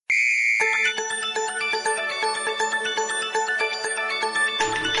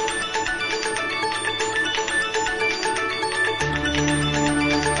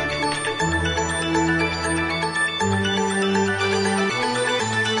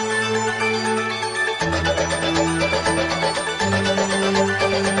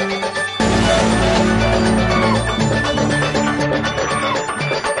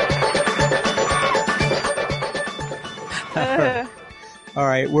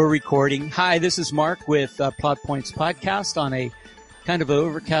right, we're recording. Hi, this is Mark with Plot Points Podcast on a kind of an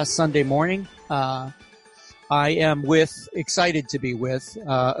overcast Sunday morning. I am excited to be with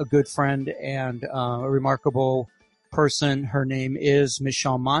a good friend and a remarkable person. Her name is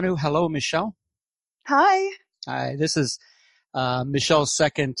Michelle Manu. Hello, Michelle. Hi. Hi. This is Michelle's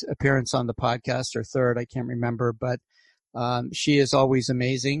second appearance on the podcast, or third, I can't remember, but she is always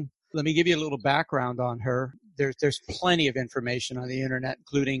amazing. Let me give you a little background on her. There's plenty of information on the internet,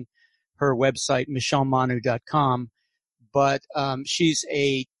 including her website, michellemanu.com. But she's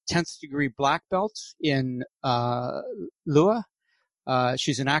a 10th degree black belt in Lua.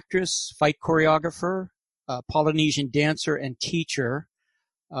 She's an actress, fight choreographer, Polynesian dancer, and teacher.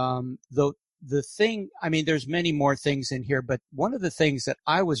 The thing, I mean, there's many more things in here, but one of the things that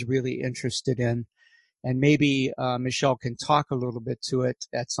I was really interested in, and maybe Michelle can talk a little bit to it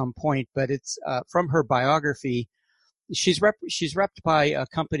at some point, but it's from her biography. She's repped by a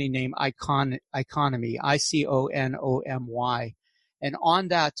company named Iconomy, Iconomy. And on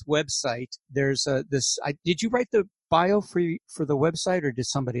that website, there's this. Did you write the bio for the website, or did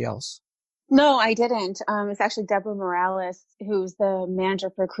somebody else? No, I didn't. It's actually Deborah Morales, who's the manager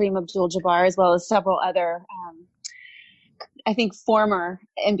for Kareem Abdul-Jabbar, as well as several other, I think, former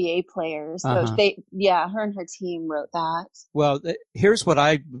NBA players. So her and her team wrote that. Well, here's what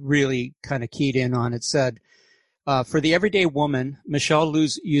I really kind of keyed in on. It said, for the everyday woman, Michelle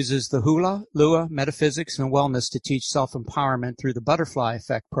uses the Lua metaphysics and wellness to teach self-empowerment through the Butterfly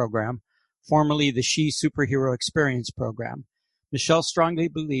Effect program, formerly the She Superhero Experience program. Michelle strongly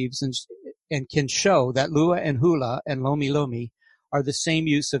believes and can show that Lua and Hula and Lomi Lomi are the same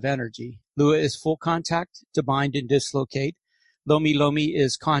use of energy. Lua is full contact to bind and dislocate. Lomi Lomi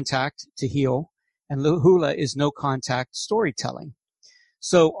is contact to heal. And Hula is no contact storytelling.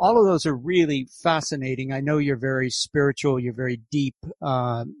 So all of those are really fascinating. I know you're very spiritual. You're very deep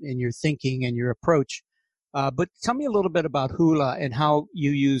in your thinking and your approach. But tell me a little bit about Hula and how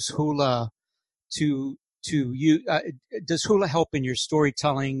you use Hula to you. Does Hula help in your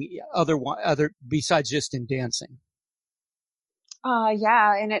storytelling other besides just in dancing?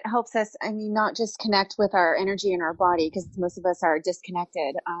 Yeah, and it helps us, not just connect with our energy in our body, because most of us are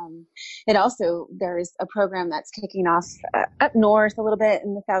disconnected. It also, there's a program that's kicking off up north a little bit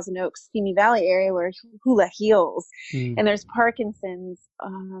in the Thousand Oaks, Simi Valley area, where Hula heals. And there's Parkinson's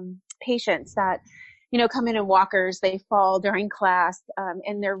patients that, come in walkers, they fall during class,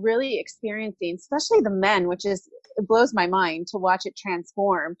 and they're really experiencing, especially the men, it blows my mind to watch it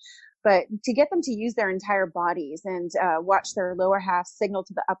transform. But to get them to use their entire bodies and watch their lower half signal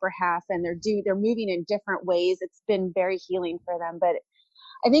to the upper half, and they're moving in different ways, it's been very healing for them. But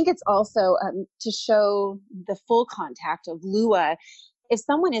I think it's also to show the full contact of Lua. If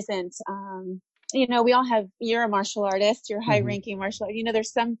someone isn't, we all have, you're a martial artist, you're a high-ranking martial artist.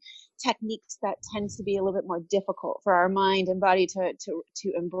 There's some techniques that tend to be a little bit more difficult for our mind and body to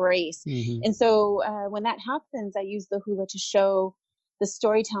embrace. And so when that happens, I use the Hula to show the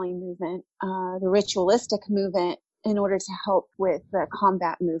storytelling movement, the ritualistic movement, in order to help with the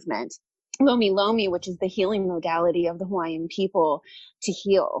combat movement. Lomi Lomi, which is the healing modality of the Hawaiian people to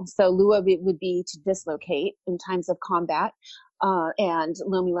heal. So Lua would be to dislocate in times of combat, and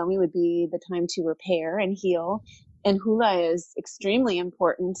Lomi Lomi would be the time to repair and heal. And Hula is extremely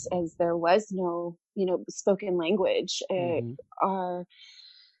important, as there was no, spoken language. Our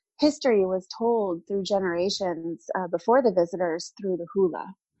history was told through generations before the visitors through the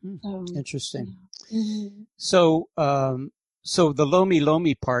Hula. Interesting. So the Lomi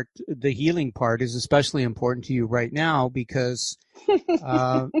Lomi part, the healing part, is especially important to you right now because,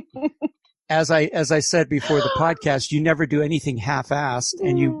 as I said before the podcast, you never do anything half-assed,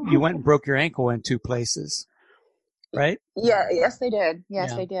 and you went and broke your ankle in 2 places, right? Yeah. Yes, they did.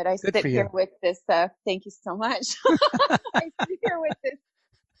 Yes, they did. I Good sit here with this. Thank you so much. I sit here with this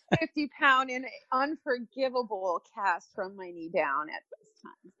 50-pound and unforgivable cast from my knee down at this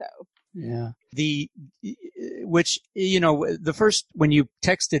time. So yeah, the first, when you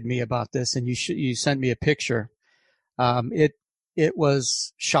texted me about this and you sent me a picture, it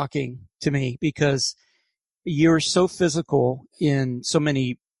was shocking to me because you're so physical in so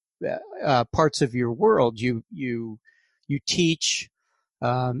many parts of your world. You teach.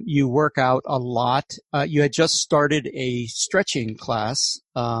 You work out a lot. You had just started a stretching class.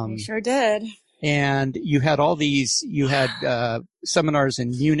 I sure did. And you had seminars in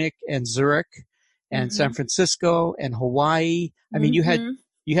Munich and Zurich and San Francisco and Hawaii. I mean, you had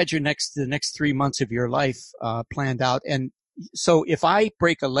the next 3 months of your life, planned out. And so if I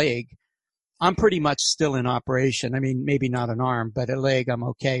break a leg, I'm pretty much still in operation. I mean, maybe not an arm, but a leg, I'm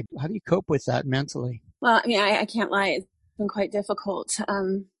okay. How do you cope with that mentally? Well, I can't lie. been quite difficult.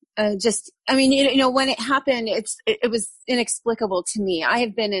 When it happened, it was inexplicable to me. I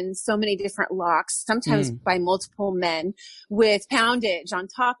have been in so many different locks, sometimes by multiple men, with poundage on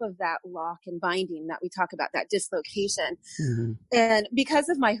top of that lock and binding that we talk about, that dislocation. Mm-hmm. And because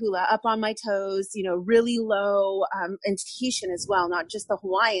of my hula, up on my toes, really low, and Tahitian as well, not just the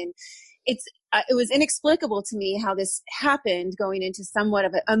Hawaiian. It was inexplicable to me how this happened, going into somewhat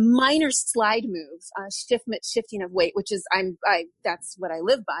of a minor slide move, shifting of weight, which is that's what I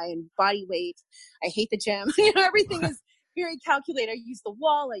live by, and body weight. I hate the gym. Everything is very calculated. I use the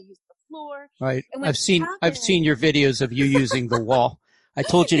wall. I use the floor. Right. I've seen your videos of you using the wall. I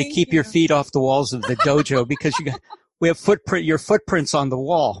told you to keep your feet off the walls of the dojo because we have your footprints on the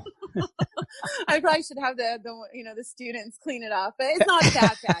wall. I probably should have the students clean it off, but it's not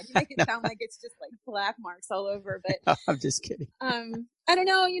that bad. You make it sound like it's just like black marks all over, but no, I'm just kidding. I don't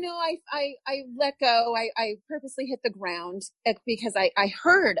know. I let go. I purposely hit the ground because I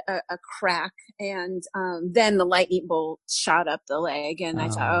heard a crack, and then the lightning bolt shot up the leg, and I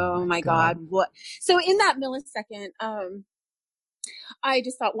thought, oh my God, what? So in that millisecond, I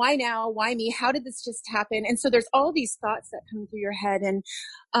just thought, why now? Why me? How did this just happen? And so there's all these thoughts that come through your head, and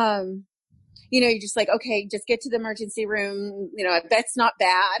you're just like, okay, just get to the emergency room. That's not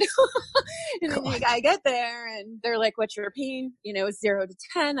bad. And then I get there, and they're like, what's your pain? 0 to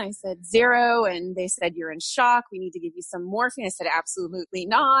 10. I said 0. And they said, you're in shock. We need to give you some morphine. I said, absolutely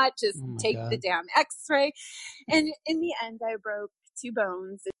not. Just take the damn x-ray. And in the end, I broke 2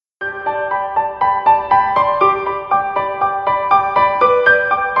 bones.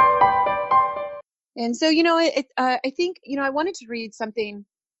 And so, I think, I wanted to read something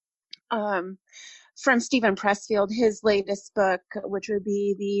from Stephen Pressfield, his latest book, which would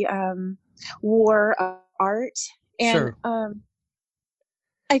be the War of Art. And sure.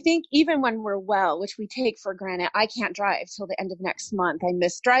 I think even when we're well, which we take for granted, I can't drive till the end of next month. I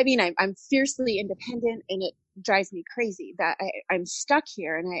miss driving. I'm fiercely independent, and it drives me crazy that I'm stuck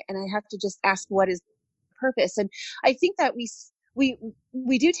here, and I have to just ask, what is the purpose? And I think that we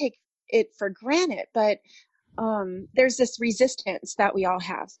do take it for granted, but there's this resistance that we all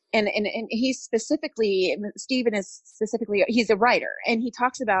have. And Stephen is specifically, he's a writer, and he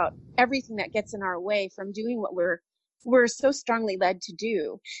talks about everything that gets in our way from doing what we're so strongly led to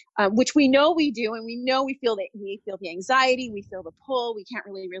do, which we know we do. And we know we feel the anxiety, we feel the pull. We can't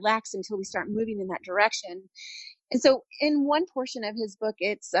really relax until we start moving in that direction. And so in one portion of his book,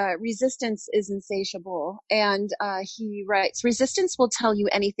 it's resistance is insatiable. And he writes, resistance will tell you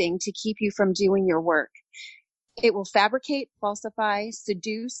anything to keep you from doing your work. It will fabricate, falsify,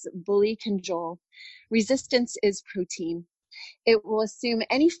 seduce, bully, cajole. Resistance is protein. It will assume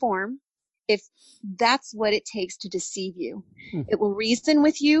any form if that's what it takes to deceive you. It will reason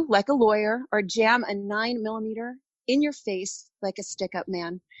with you like a lawyer, or jam a 9mm in your face like a stick-up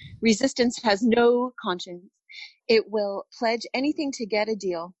man. Resistance has no conscience. It will pledge anything to get a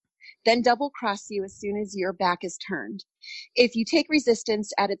deal, then double-cross you as soon as your back is turned. If you take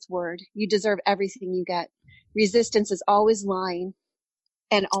resistance at its word, you deserve everything you get. Resistance is always lying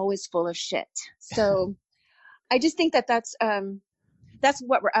and always full of shit. So I just think that's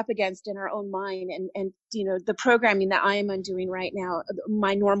what we're up against in our own mind, and the programming that I am undoing right now,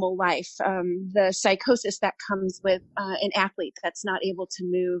 my normal life, the psychosis that comes with an athlete that's not able to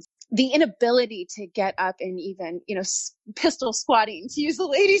move, the inability to get up and even, pistol squatting, to use the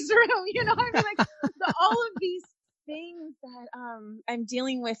ladies' room, like all of these things that I'm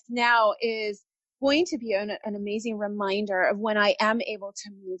dealing with now is going to be an amazing reminder of when I am able to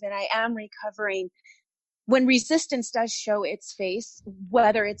move and I am recovering. When resistance does show its face,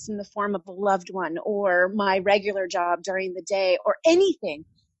 whether it's in the form of a loved one or my regular job during the day or anything,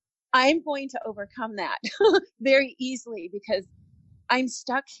 I'm going to overcome that very easily because I'm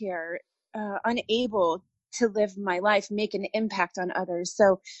stuck here, unable to live my life, make an impact on others.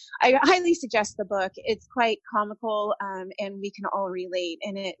 So I highly suggest the book. It's quite comical, and we can all relate.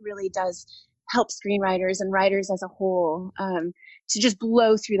 And it really does help screenwriters and writers as a whole to just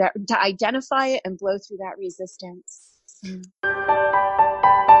blow through that, to identify it and blow through that resistance.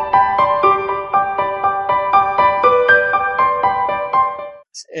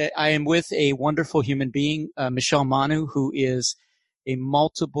 I am with a wonderful human being, Michelle Manu, who is a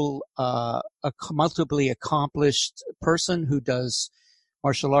multiply accomplished person who does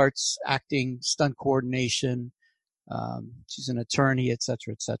martial arts, acting, stunt coordination. She's an attorney, et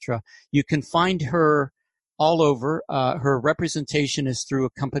cetera, et cetera. You can find her all over. Her representation is through a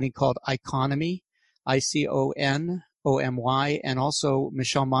company called Iconomy, ICONOMY, and also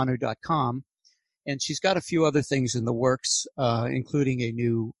michellemanu.com. And she's got a few other things in the works, including a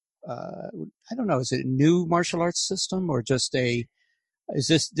new I don't know, is it a new martial arts system or just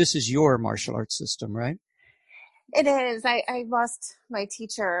this is your martial arts system, right? It is. I lost my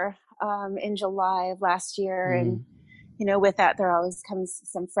teacher in July of last year, and with that there always comes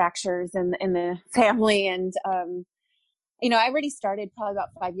some fractures in the family. And I already started probably about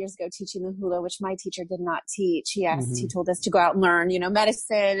 5 years ago teaching the hula, which my teacher did not teach. He told us to go out and learn,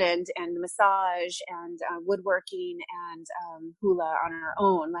 medicine and massage and woodworking and hula on our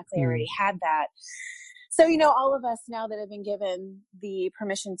own. Luckily, I already had that. So, all of us now that have been given the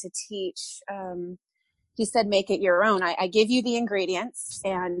permission to teach, he said, make it your own. I give you the ingredients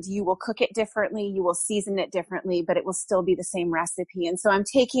and you will cook it differently. You will season it differently, but it will still be the same recipe. And so I'm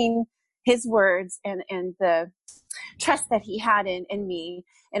taking his words and the trust that he had in me,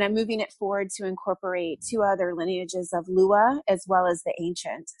 and I'm moving it forward to incorporate 2 other lineages of Lua as well as the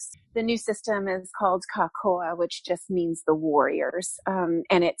ancient. The new system is called Kakoa, which just means the warriors. And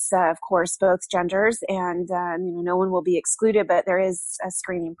it's, of course, both genders, and no one will be excluded, but there is a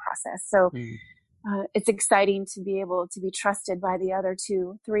screening process. So it's exciting to be able to be trusted by the other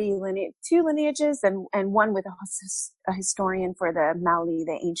two lineages and one with a historian for the Maoli,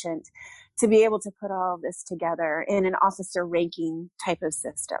 the ancient, to be able to put all of this together in an officer ranking type of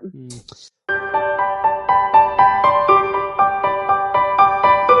system.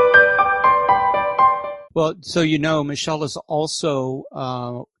 Well, so Michelle is also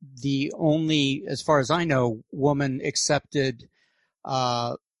the only, as far as I know, woman accepted.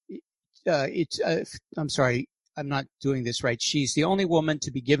 I'm sorry, I'm not doing this right. She's the only woman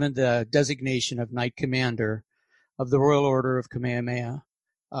to be given the designation of Knight Commander of the Royal Order of Kamehameha.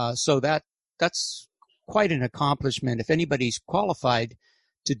 So that's quite an accomplishment. If anybody's qualified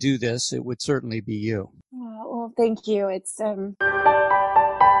to do this, it would certainly be you. Well, thank you. It's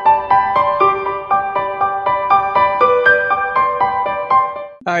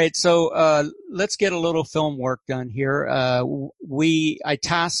All right, so let's get a little film work done here. I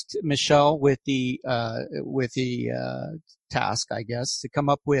tasked Michelle with the task, I guess, to come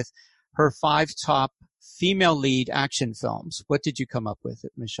up with her 5 top female lead action films. What did you come up with,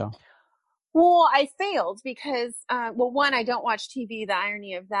 Michelle? Well, I failed because, one, I don't watch TV. The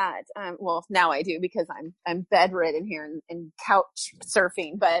irony of that. Well, now I do because I'm bedridden here and couch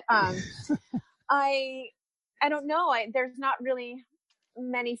surfing. But I don't know. There's not really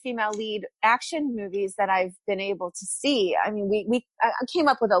many female lead action movies that I've been able to see. I mean, I came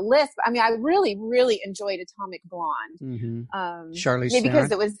up with a list. I mean, I really, really enjoyed Atomic Blonde. Charlize Theron. Because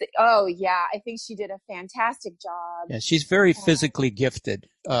it was, I think she did a fantastic job. Yeah, she's very physically gifted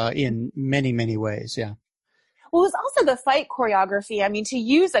in many, many ways. Yeah. Well, it was also the fight choreography. I mean, to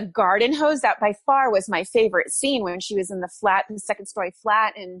use a garden hose, that by far was my favorite scene when she was in the second story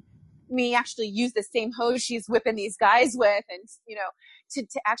flat, and me actually use the same hose she's whipping these guys with, and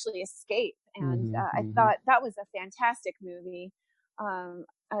to actually escape. And I thought that was a fantastic movie.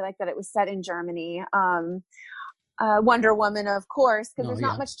 I like that it was set in Germany. Wonder Woman, of course, because there's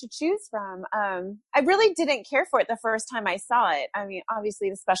not much to choose from. I really didn't care for it the first time I saw it. I mean, obviously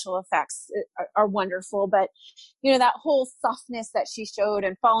the special effects are wonderful, but that whole softness that she showed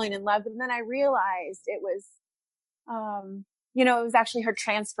and falling in love. And then I realized it was, it was actually her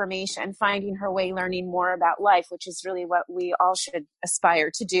transformation, finding her way, learning more about life, which is really what we all should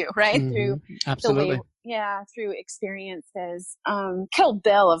aspire to do, right? Through Absolutely. Through experiences. Kill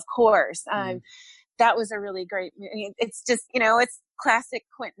Bill, of course. That was a really great movie. It's just, it's classic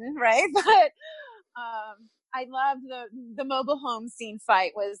Quentin, right? But I loved the mobile home scene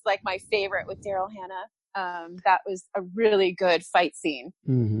fight was like my favorite with Daryl Hannah. That was a really good fight scene.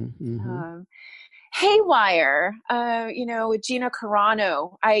 Haywire, with Gina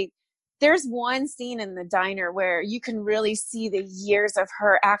Carano. There's one scene in the diner where you can really see the years of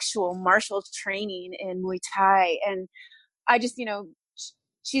her actual martial training in Muay Thai. And I just,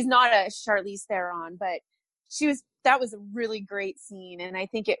 she's not a Charlize Theron, but that was a really great scene. And I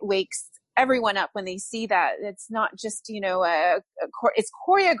think it wakes everyone up when they see that. It's not just, it's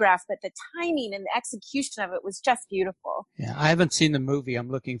choreographed, but the timing and the execution of it was just beautiful. Yeah, I haven't seen the movie. I'm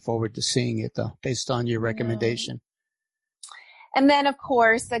looking forward to seeing it, though, based on your recommendation. And then, of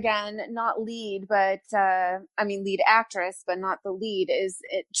course, again, not lead, but lead actress, but not the lead, is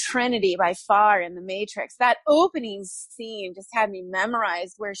Trinity by far in The Matrix. That opening scene just had me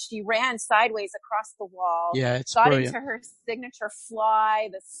memorized, where she ran sideways across the wall. Yeah, it's got brilliant. Into her signature fly,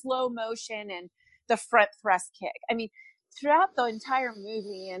 the slow motion, and the front thrust kick. I mean, throughout the entire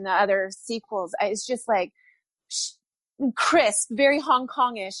movie and the other sequels, it's just like crisp, very Hong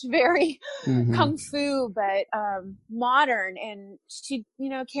Kongish, very kung fu, but modern. And she,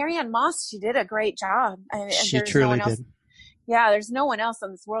 Carrie-Anne Moss, she did a great job. She truly did. Yeah, there's no one else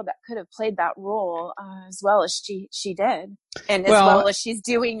in this world that could have played that role as well as she did, and as Well, well as she's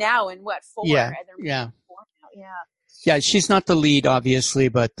doing now. And what for? yeah, They're making yeah. four now. Yeah. Yeah, she's not the lead, obviously,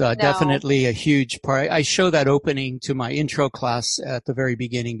 but No. definitely a huge part. I show that opening to my intro class at the very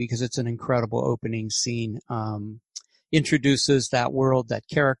beginning because it's an incredible opening scene. Introduces that world, that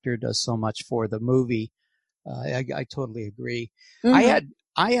character does so much for the movie. I totally agree. Mm-hmm.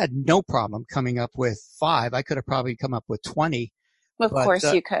 I had no problem coming up with 5. I could have probably come up with 20. Of But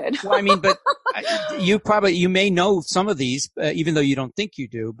course you could. well, I mean, but you may know some of these, even though you don't think you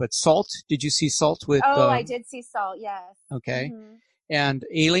do. But Salt, did you see Salt with? Oh, I did see Salt. Yes. Okay, Mm-hmm. and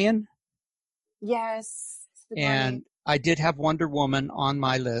Alien, Yes. and I did have Wonder Woman on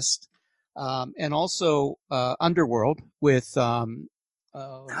my list, and also Underworld with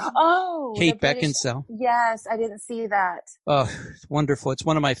Kate Beckinsale. Yes, I didn't see that. It's wonderful. It's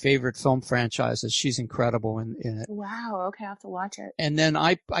one of my favorite film franchises. She's incredible in it. Wow. Okay, I have to watch it. And then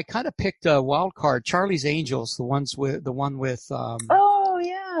I kind of picked a wild card, Charlie's Angels, the one with oh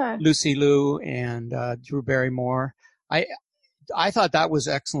yeah, Lucy Liu and Drew Barrymore. I thought that was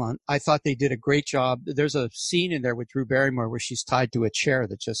excellent. I thought they did a great job. There's a scene in there with Drew Barrymore where she's tied to a chair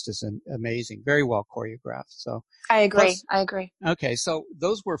that just is amazing. Very well choreographed. So I agree. I agree. Okay, so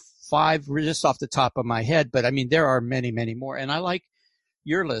those were 5 just off the top of my head, but I mean there are many, many more, and I like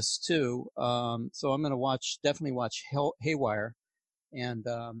your list too. So I'm going to definitely watch Haywire and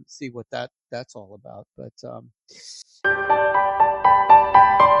see what that's all about. But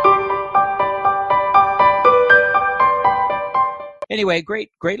anyway,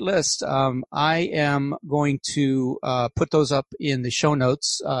 great list. I am going to put those up in the show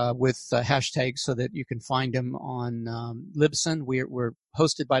notes with hashtags so that you can find them on Libsyn. We're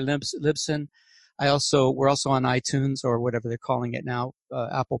hosted by Libsyn. We're also on iTunes or whatever they're calling it now,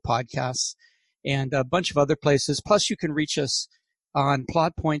 Apple Podcasts, and a bunch of other places. Plus, you can reach us on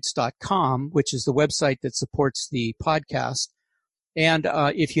plotpoints.com, which is the website that supports the podcast. And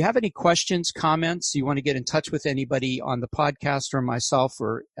if you have any questions, comments, you want to get in touch with anybody on the podcast or myself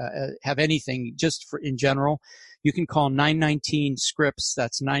or have anything just for in general, you can call 919-SCRIPTS.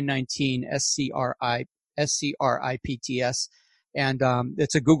 That's 919 SCRIPTS. And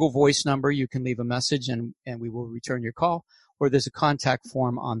it's a Google Voice number. You can leave a message and we will return your call. Or there's a contact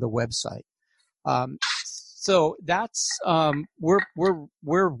form on the website. So that's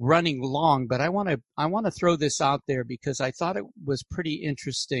we're running long, but I want to throw this out there because I thought it was pretty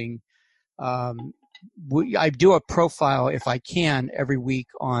interesting. I do a profile if I can every week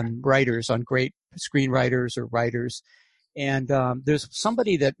on writers, on great screenwriters or writers. And there's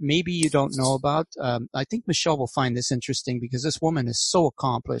somebody that maybe you don't know about. I think Michelle will find this interesting because this woman is so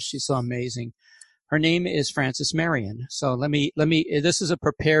accomplished. She's so amazing. Her name is Frances Marion. So let me. This is a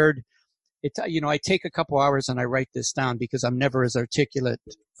prepared. I take a couple hours and I write this down because I'm never as articulate,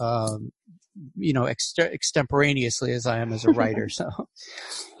 extemporaneously as I am as a writer.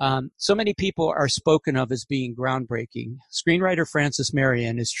 So many people are spoken of as being groundbreaking. Screenwriter Frances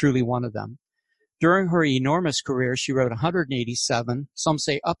Marion is truly one of them. During her enormous career, she wrote 187, some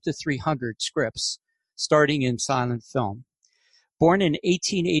say up to 300 scripts, starting in silent film. Born in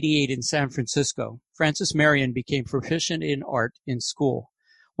 1888 in San Francisco, Frances Marion became proficient in art in school.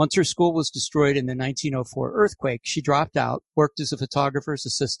 Once her school was destroyed in the 1904 earthquake, she dropped out, worked as a photographer's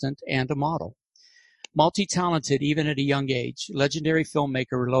assistant and a model. Multi-talented even at a young age, legendary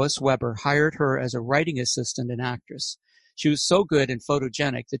filmmaker Lois Weber hired her as a writing assistant and actress. She was so good and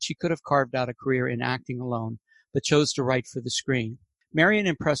photogenic that she could have carved out a career in acting alone, but chose to write for the screen. Marion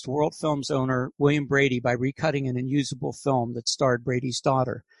impressed World Films owner William Brady by recutting an unusable film that starred Brady's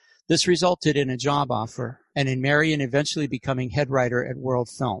daughter. This resulted in a job offer, and in Marion eventually becoming head writer at World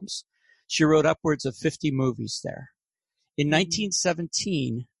Films. She wrote upwards of 50 movies there. In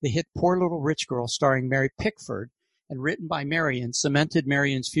 1917, the hit Poor Little Rich Girl, starring Mary Pickford and written by Marion, cemented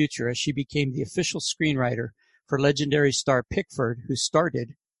Marion's future as she became the official screenwriter for legendary star Pickford, who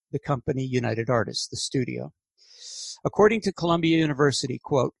started the company United Artists, the studio. According to Columbia University,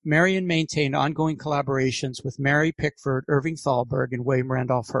 quote, Marion maintained ongoing collaborations with Mary Pickford, Irving Thalberg, and William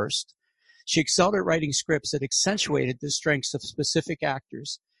Randolph Hearst. She excelled at writing scripts that accentuated the strengths of specific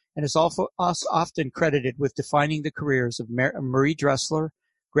actors and is also often credited with defining the careers of Marie Dressler,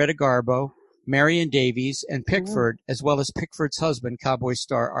 Greta Garbo, Marion Davies, and Pickford, as well as Pickford's husband, cowboy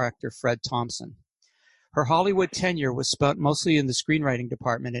star actor Fred Thompson. Her Hollywood tenure was spent mostly in the screenwriting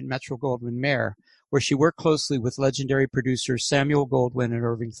department at Metro-Goldwyn-Mayer, where she worked closely with legendary producers Samuel Goldwyn and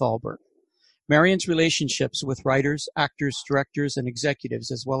Irving Thalberg. Marion's relationships with writers, actors, directors, and executives,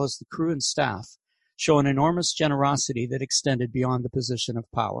 as well as the crew and staff, show an enormous generosity that extended beyond the position of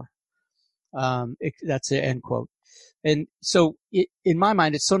power. That's it, end quote. And so in my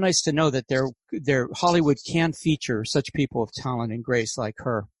mind, it's so nice to know that Hollywood can feature such people of talent and grace like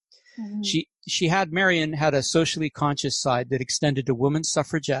her. Mm-hmm. Marion had a socially conscious side that extended to women's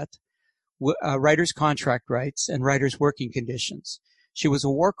suffragette, writers' contract rights, and writers' working conditions. She was a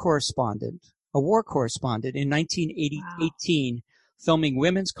war correspondent in 1918, wow, filming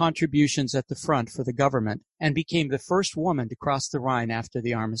women's contributions at the front for the government, and became the first woman to cross the Rhine after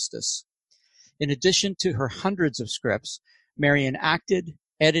the armistice. In addition to her hundreds of scripts, Marion acted,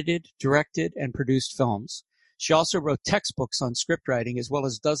 edited, directed, and produced films. She also wrote textbooks on script writing, as well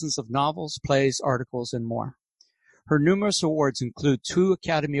as dozens of novels, plays, articles, and more. Her numerous awards include 2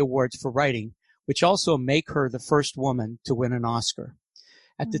 Academy Awards for writing, which also make her the first woman to win an Oscar.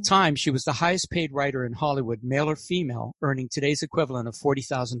 At the time, she was the highest paid writer in Hollywood, male or female, earning today's equivalent of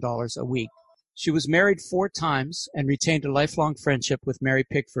 $40,000 a week. She was married 4 times and retained a lifelong friendship with Mary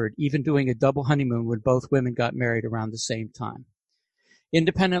Pickford, even doing a double honeymoon when both women got married around the same time.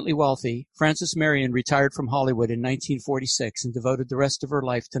 Independently wealthy, Frances Marion retired from Hollywood in 1946 and devoted the rest of her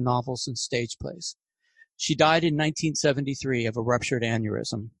life to novels and stage plays. She died in 1973 of a ruptured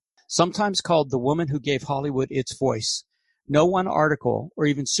aneurysm. Sometimes called the woman who gave Hollywood its voice, no one article or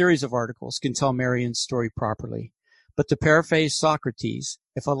even series of articles can tell Marion's story properly. But to paraphrase Socrates,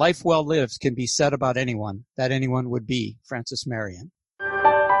 if a life well lived can be said about anyone, that anyone would be Frances Marion.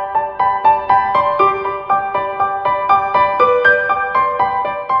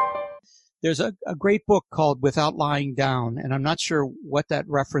 There's a great book called Without Lying Down, and I'm not sure what that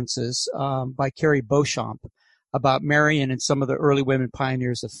references, by Carrie Beauchamp, about Marion and some of the early women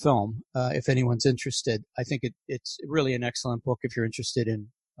pioneers of film, if anyone's interested. I think it's really an excellent book if you're interested in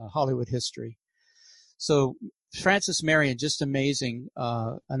Hollywood history. So Frances Marion, just amazing,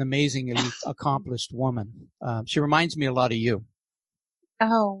 an amazingly accomplished woman. She reminds me a lot of you.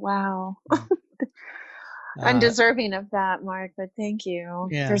 Oh, wow. Undeserving of that, Mark, but thank you.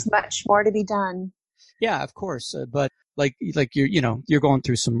 Yeah. There's much more to be done. Yeah, of course. But like you're going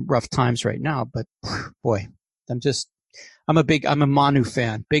through some rough times right now, but boy, I'm a Manu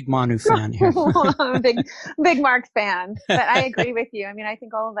fan, big Manu fan here. I'm a big Mark fan, but I agree with you. I mean, I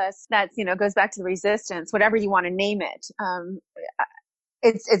think all of us, that's, goes back to the resistance, whatever you want to name it.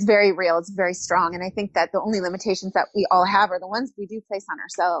 It's very real. It's very strong. And I think that the only limitations that we all have are the ones we do place on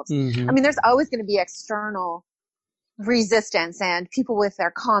ourselves. Mm-hmm. I mean, there's always going to be external resistance and people with their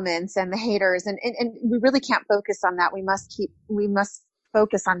comments and the haters. And we really can't focus on that. We must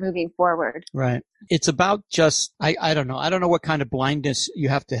focus on moving forward. Right. It's about just, I don't know. I don't know what kind of blindness you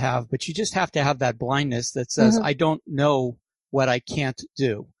have to have, but you just have to have that blindness that says, mm-hmm. I don't know what I can't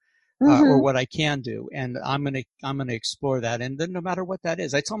do. Or what I can do. And I'm going to explore that. And then no matter what that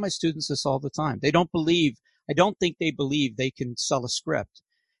is, I tell my students this all the time. I don't think they believe they can sell a script.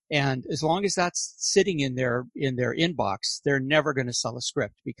 And as long as that's sitting in their inbox, they're never going to sell a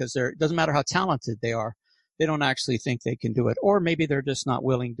script because it doesn't matter how talented they are. They don't actually think they can do it. Or maybe they're just not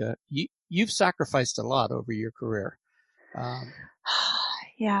willing to. You've sacrificed a lot over your career.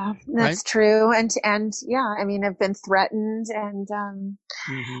 Yeah, that's right? True. And yeah, I mean, I've been threatened and,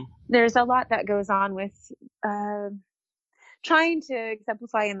 mm-hmm. There's a lot that goes on with, trying to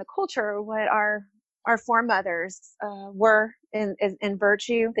exemplify in the culture what our foremothers, were in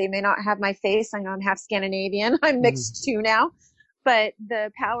virtue. They may not have my face. I know I'm half Scandinavian. I'm mixed too now, but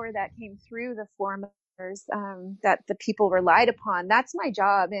the power that came through the foremothers, that the people relied upon, that's my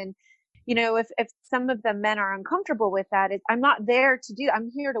job. And, if some of the men are uncomfortable with that, I'm not there to do.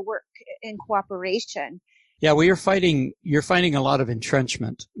 I'm here to work in cooperation. Yeah, well, you're fighting a lot of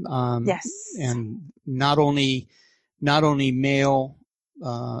entrenchment. Yes, and not only male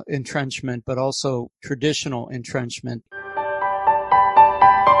entrenchment, but also traditional entrenchment.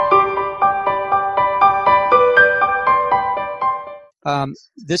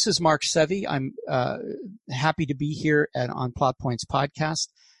 This is Mark Sevi. I'm happy to be here on Plot Points Podcast.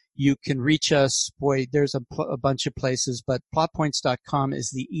 You can reach us. Boy, there's a bunch of places, but plotpoints.com is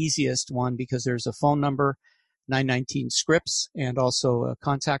the easiest one because there's a phone number, 919 Scripts, and also a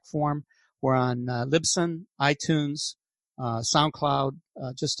contact form. We're on Libsyn, iTunes, SoundCloud,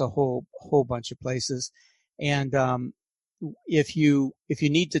 just a whole bunch of places. And if you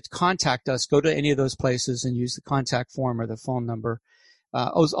need to contact us, go to any of those places and use the contact form or the phone number.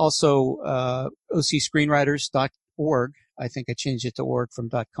 Also, OCScreenwriters.org. I think I changed it to org from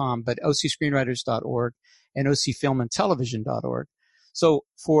 .com, but OCScreenwriters.org and OCFilmandTelevision.org. So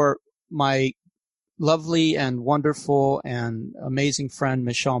for my lovely and wonderful and amazing friend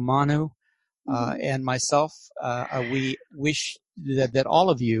Michelle Manu and myself, we wish that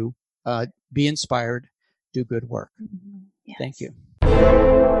all of you be inspired, do good work. Yes. Thank you.